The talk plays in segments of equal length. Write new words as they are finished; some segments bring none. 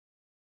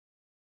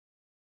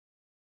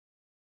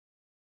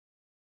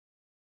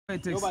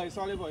It takes. Nobody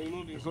solid for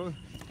human beings.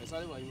 It's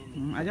solid for human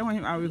beings. I just want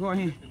him. I'll record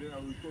him. And then I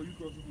will call you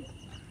crossing.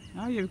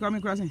 Oh, you record me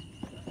crossing.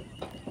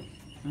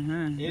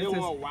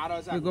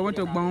 We're going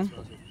to Bone.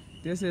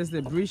 This is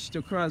the bridge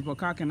to cross, but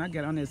car cannot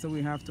get on it, so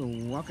we have to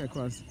walk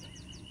across.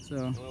 So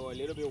a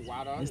little bit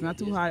water. It's not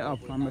too high up.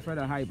 I'm afraid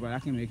of height, but I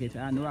can make it.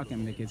 I know I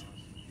can make it.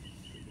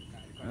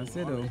 That's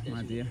it, though,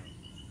 my dear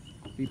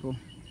people.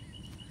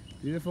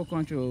 Beautiful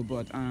country,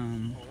 but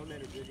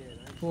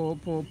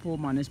poor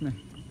management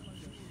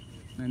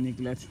and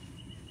neglect.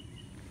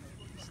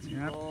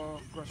 Yep.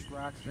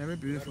 Very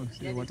beautiful.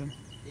 See the water.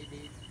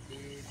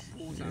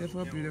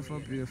 Beautiful, beautiful,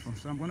 beautiful.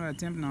 So I'm going to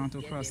attempt now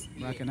to cross,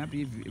 but I cannot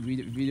be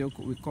video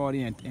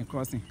recording and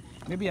crossing.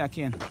 Maybe I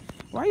can.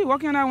 Why are you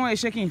walking on that one?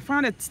 It's shaking.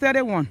 Find a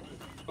steady one.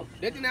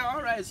 They think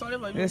all right. Sorry,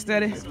 but it's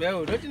steady.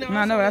 No,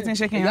 that's not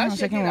shaking. I'm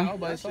shaking one.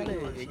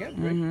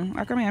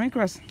 I come here. Let me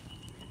cross.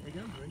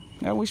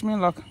 Yeah, wish me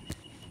luck.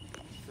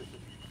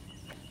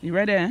 You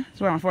ready? Eh?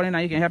 So I'm falling now.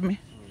 You can help me.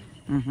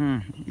 You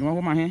want to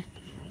hold my hand?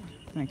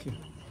 Thank you.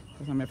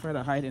 Because I'm afraid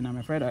of height and I'm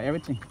afraid of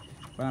everything.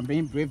 But I'm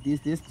being brave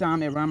this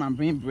time around. I'm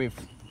being brave.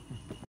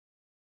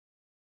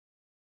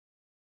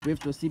 Brave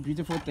to see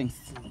beautiful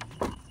things.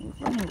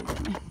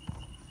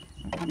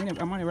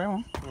 I'm on the right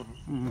one.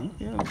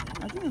 Yeah,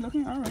 I think it's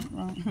looking all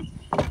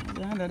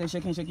right. They're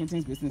shaking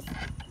things business.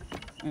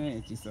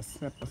 Hey, Jesus,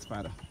 help us,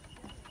 Father.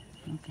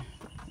 Okay,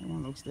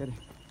 everyone looks steady.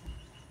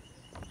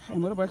 Hey,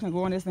 motorbike can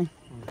go on this thing.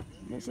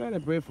 Make sure they're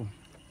brave.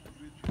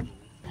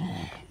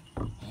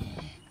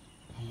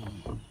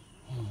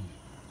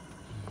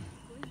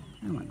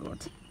 Oh my God.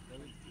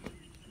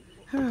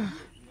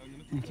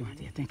 Thank you, my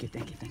dear. Thank you.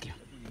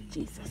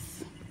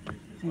 Jesus.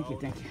 Thank you.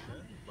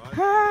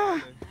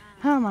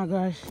 Oh my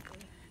gosh.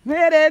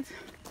 Made it.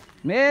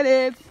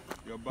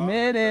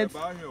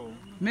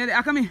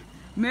 I come in.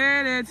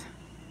 Made it.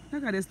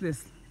 Look at this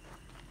place.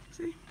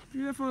 See?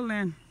 Beautiful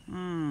land.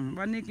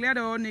 But neglect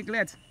or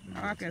neglect.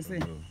 All I can say.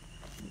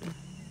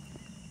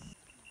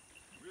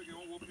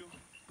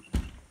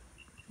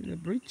 See the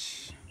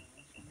bridge.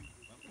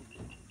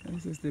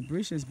 This is the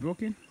bridge is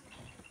broken.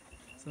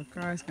 So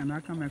cars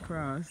cannot come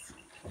across.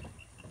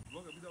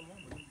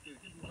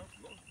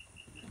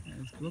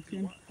 It's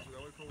broken.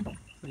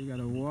 So you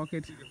gotta walk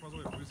it.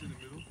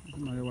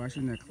 Somebody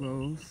washing their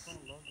clothes.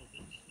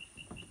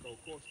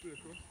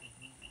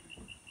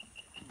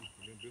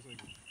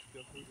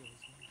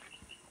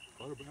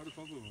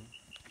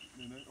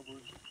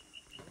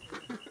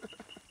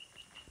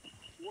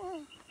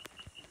 Oh,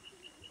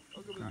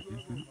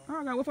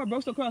 I gotta wait for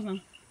Brooks to cross now.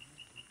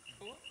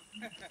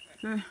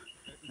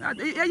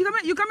 Yeah,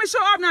 you come and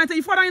show up now until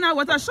you fall down in that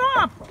water. Show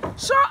up!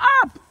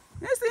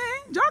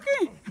 Listen,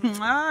 joking.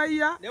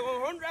 Yeah. They were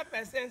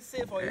 100%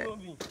 safe for human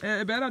beings.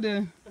 Better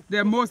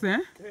than most, eh?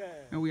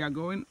 Yeah. And we are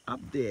going up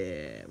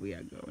there. We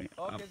are going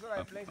up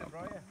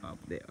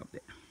there.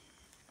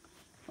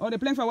 Oh, the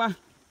plane for what?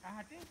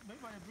 I think maybe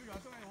for the bridge or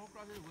something won't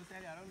cross it. I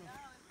don't know.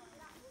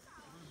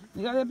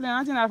 You got the plane.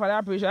 I think for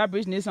that bridge. That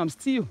bridge needs some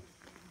steel.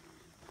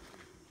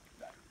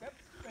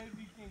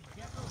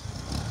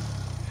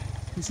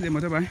 You see the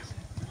motorbike?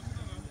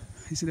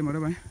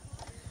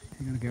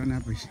 You're gonna get on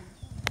that bridge.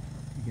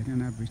 Get on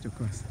that bridge to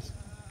cross.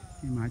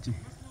 Imagine.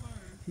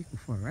 He could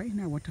fall right in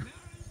that water.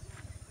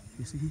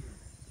 You see him?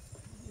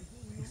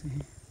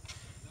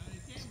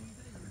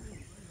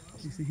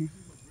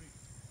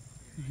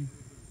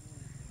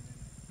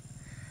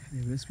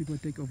 The rest people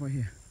take over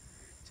here.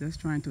 Just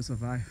trying to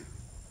survive.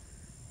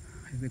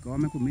 If the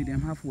government could meet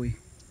them halfway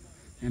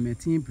and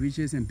maintain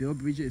bridges and build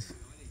bridges,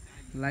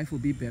 life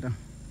would be better.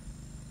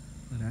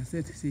 But that's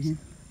it. See him?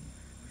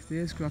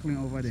 Still struggling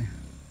over there.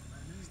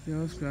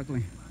 Still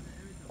struggling.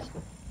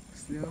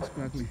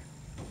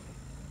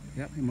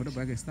 Yep, the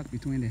motorbike is stuck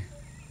between there.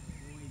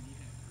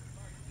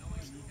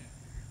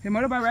 The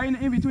motorbike right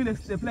in between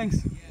the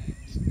planks.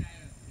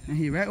 And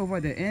he right over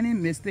there. Any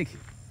mistake.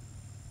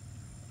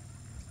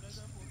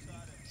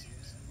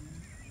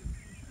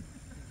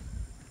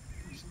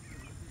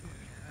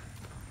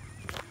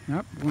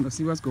 Yep, we want to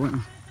see what's going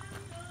on.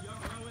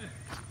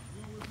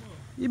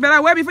 You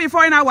better wait before you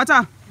fall in that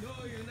water.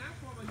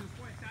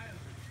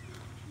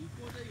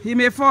 He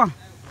may fall.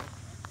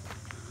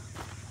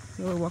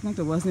 So we're walking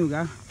towards him. We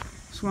got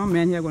strong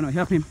men here going to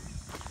help him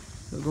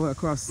to go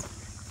across.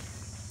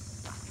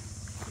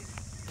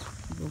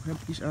 We'll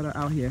help each other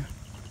out here.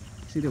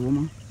 See the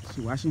woman?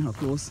 She's washing her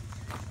clothes,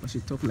 but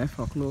she left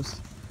her clothes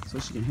so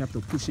she can help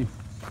to push him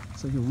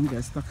so he won't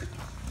get stuck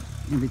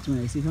in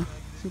between. You see her?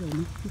 See the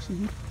woman pushing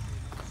him?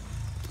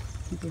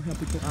 People help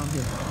people out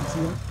here. You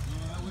see her?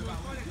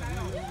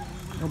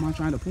 Woman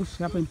trying to push,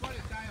 help him.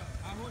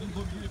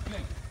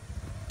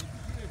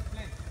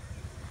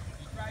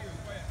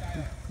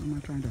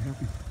 Woman trying to help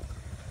him.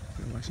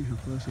 She's washing her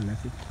clothes, she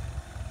left it.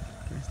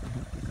 Just to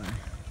help the guy.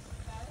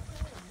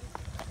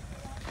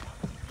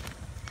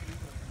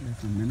 There's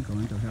some men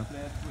going to help.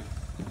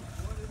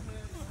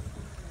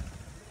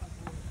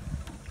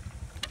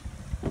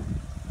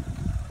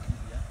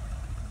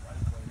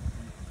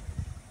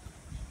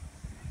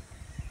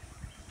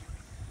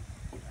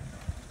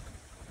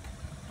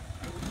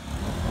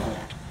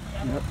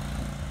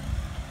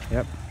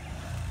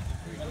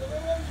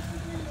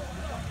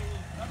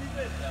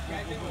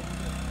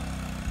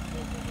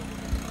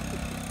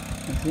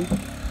 see?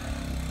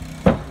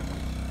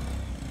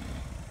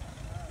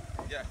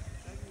 Yeah.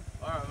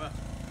 All right, man.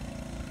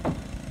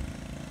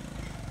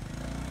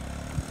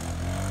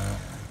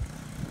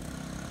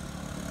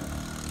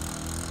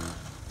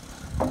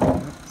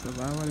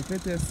 Survival of the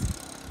fittest.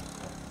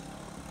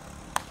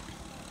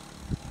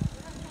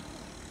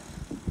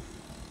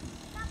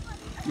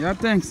 Yeah,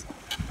 thanks.